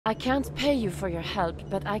I can't pay you for your help,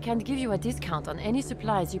 but I can give you a discount on any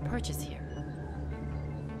supplies you purchase here.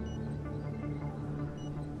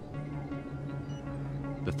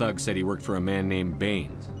 The thug said he worked for a man named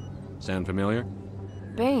Bane. Sound familiar?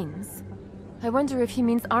 Banes? I wonder if he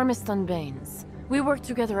means Armiston Banes. We worked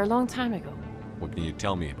together a long time ago. What can you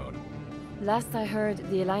tell me about him? Last I heard,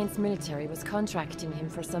 the Alliance military was contracting him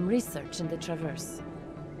for some research in the Traverse.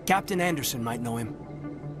 Captain Anderson might know him.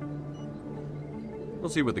 We'll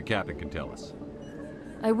see what the captain can tell us.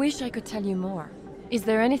 I wish I could tell you more. Is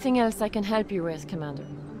there anything else I can help you with, Commander?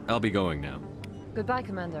 I'll be going now. Goodbye,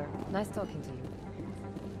 Commander. Nice talking to you.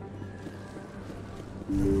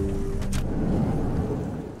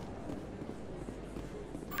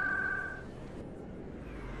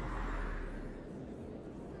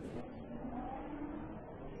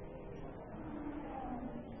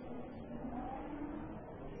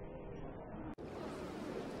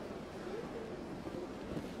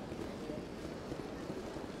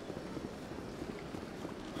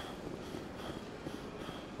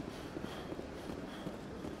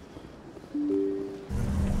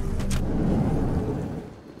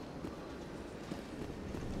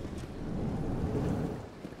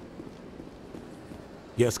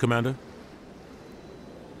 Yes, Commander?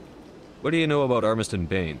 What do you know about Armiston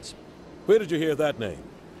Banes? Where did you hear that name?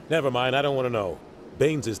 Never mind, I don't want to know.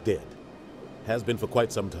 Banes is dead. Has been for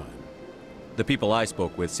quite some time. The people I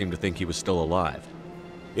spoke with seemed to think he was still alive.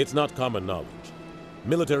 It's not common knowledge.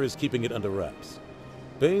 Military is keeping it under wraps.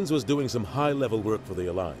 Banes was doing some high-level work for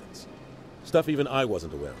the Alliance. Stuff even I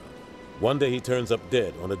wasn't aware of. One day he turns up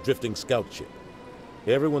dead on a drifting scout ship.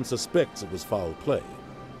 Everyone suspects it was foul play,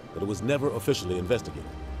 but it was never officially investigated.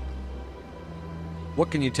 What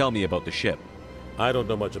can you tell me about the ship? I don't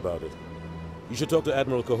know much about it. You should talk to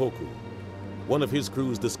Admiral Kohoku. One of his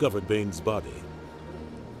crews discovered Bane's body.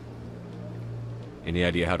 Any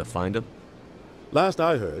idea how to find him? Last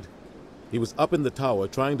I heard, he was up in the tower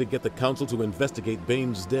trying to get the Council to investigate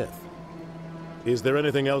Bane's death. Is there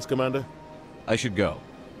anything else, Commander? I should go.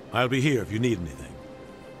 I'll be here if you need anything.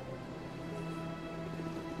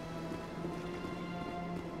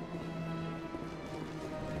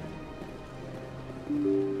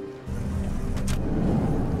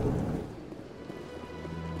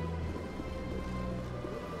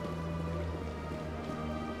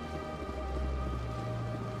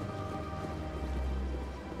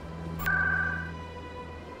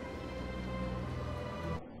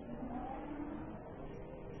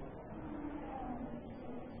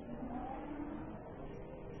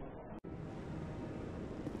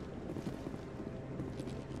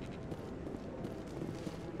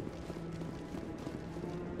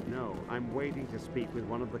 No, I'm waiting to speak with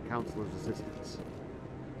one of the Councilor's assistants.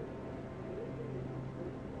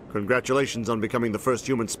 Congratulations on becoming the first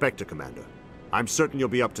human Spectre, Commander. I'm certain you'll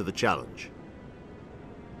be up to the challenge.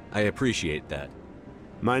 I appreciate that.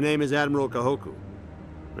 My name is Admiral Kohoku.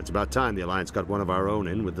 It's about time the Alliance got one of our own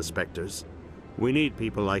in with the Spectres. We need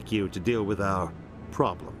people like you to deal with our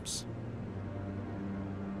problems.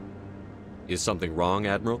 Is something wrong,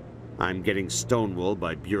 Admiral? I'm getting stonewalled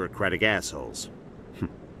by bureaucratic assholes.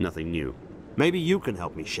 Nothing new. Maybe you can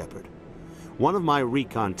help me, Shepard. One of my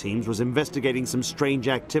recon teams was investigating some strange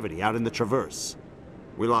activity out in the Traverse.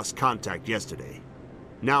 We lost contact yesterday.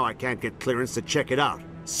 Now I can't get clearance to check it out.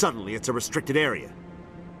 Suddenly it's a restricted area.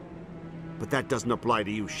 But that doesn't apply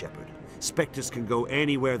to you, Shepard. Spectres can go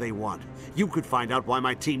anywhere they want. You could find out why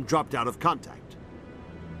my team dropped out of contact.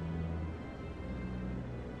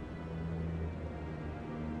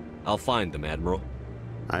 I'll find them, Admiral.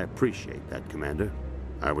 I appreciate that, Commander.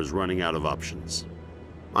 I was running out of options.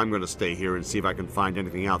 I'm going to stay here and see if I can find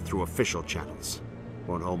anything out through official channels.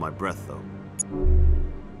 Won't hold my breath, though.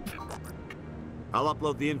 I'll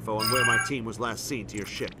upload the info on where my team was last seen to your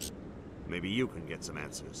ship. Maybe you can get some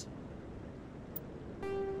answers.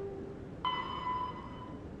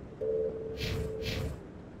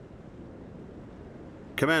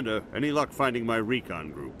 Commander, any luck finding my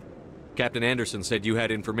recon group? Captain Anderson said you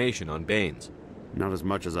had information on Banes. Not as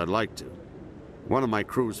much as I'd like to. One of my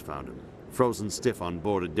crews found him, frozen stiff on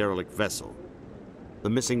board a derelict vessel. The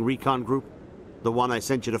missing recon group? The one I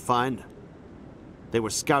sent you to find? They were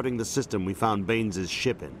scouting the system we found Banes'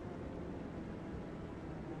 ship in.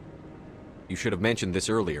 You should have mentioned this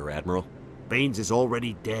earlier, Admiral. Banes is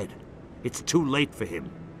already dead. It's too late for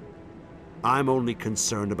him. I'm only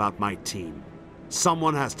concerned about my team.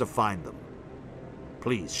 Someone has to find them.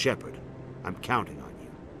 Please, Shepard, I'm counting on you.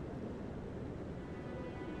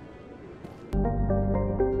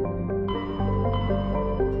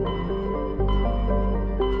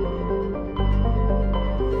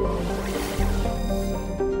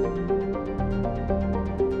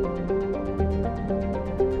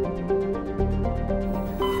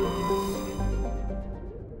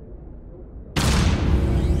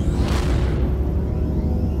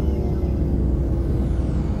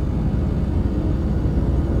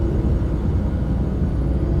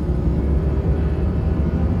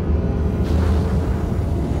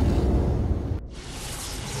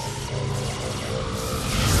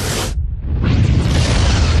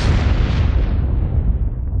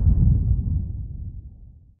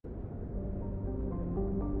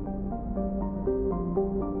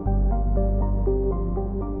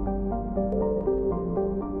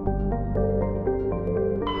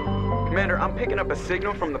 Commander, I'm picking up a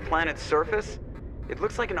signal from the planet's surface. It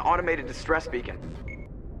looks like an automated distress beacon.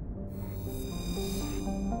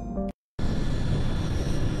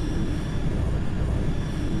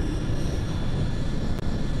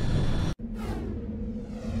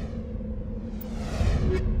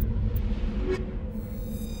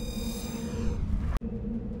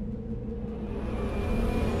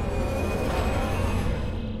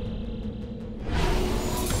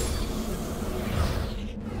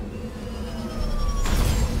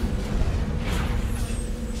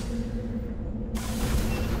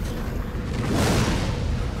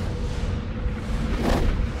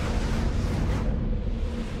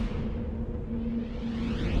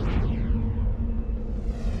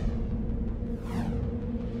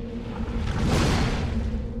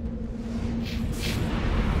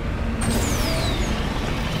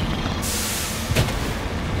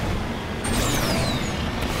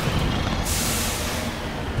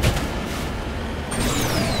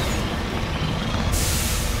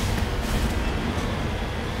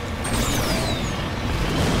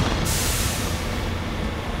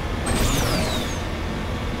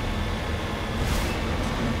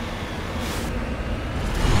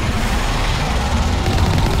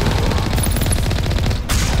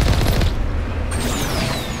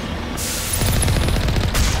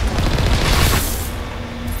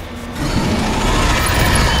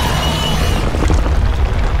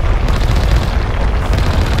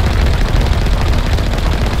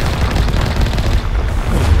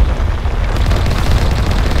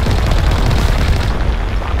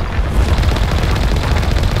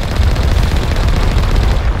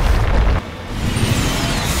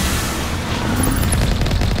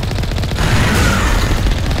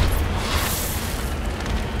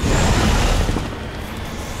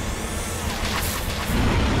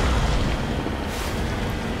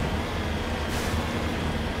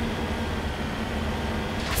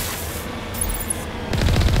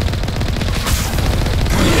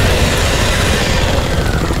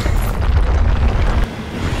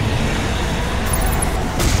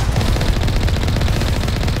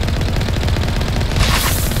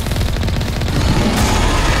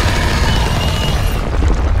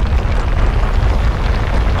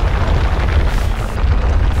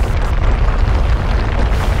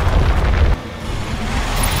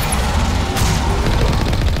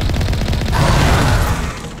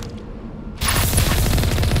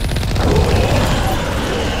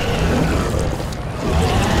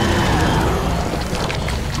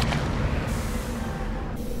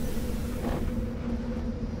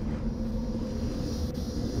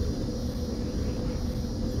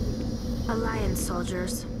 Alliance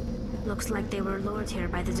soldiers. Looks like they were lured here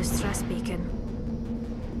by the distress beacon.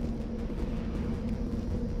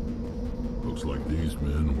 Looks like these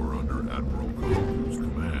men were under Admiral Kohoku's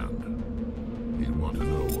command. He'd want to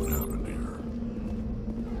know what happened here.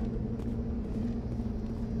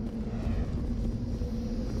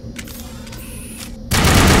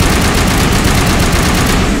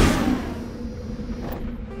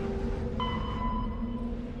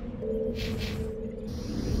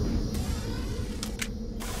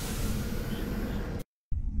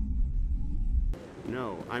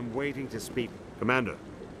 No, I'm waiting to speak. Commander,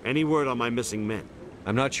 any word on my missing men?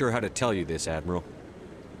 I'm not sure how to tell you this, Admiral.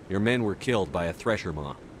 Your men were killed by a thresher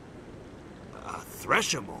maw. A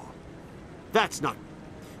thresher maw? That's not...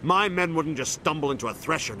 My men wouldn't just stumble into a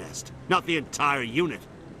thresher nest. Not the entire unit.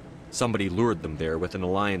 Somebody lured them there with an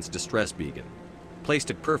Alliance distress beacon. Placed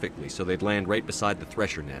it perfectly so they'd land right beside the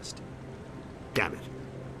thresher nest. Damn it.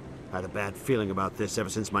 I had a bad feeling about this ever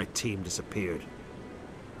since my team disappeared.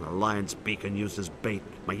 An Alliance beacon used as bait,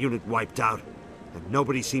 my unit wiped out, and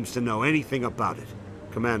nobody seems to know anything about it.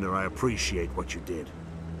 Commander, I appreciate what you did.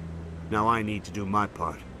 Now I need to do my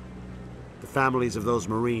part. The families of those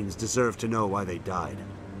Marines deserve to know why they died.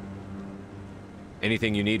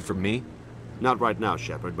 Anything you need from me? Not right now,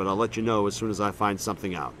 Shepard, but I'll let you know as soon as I find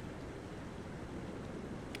something out.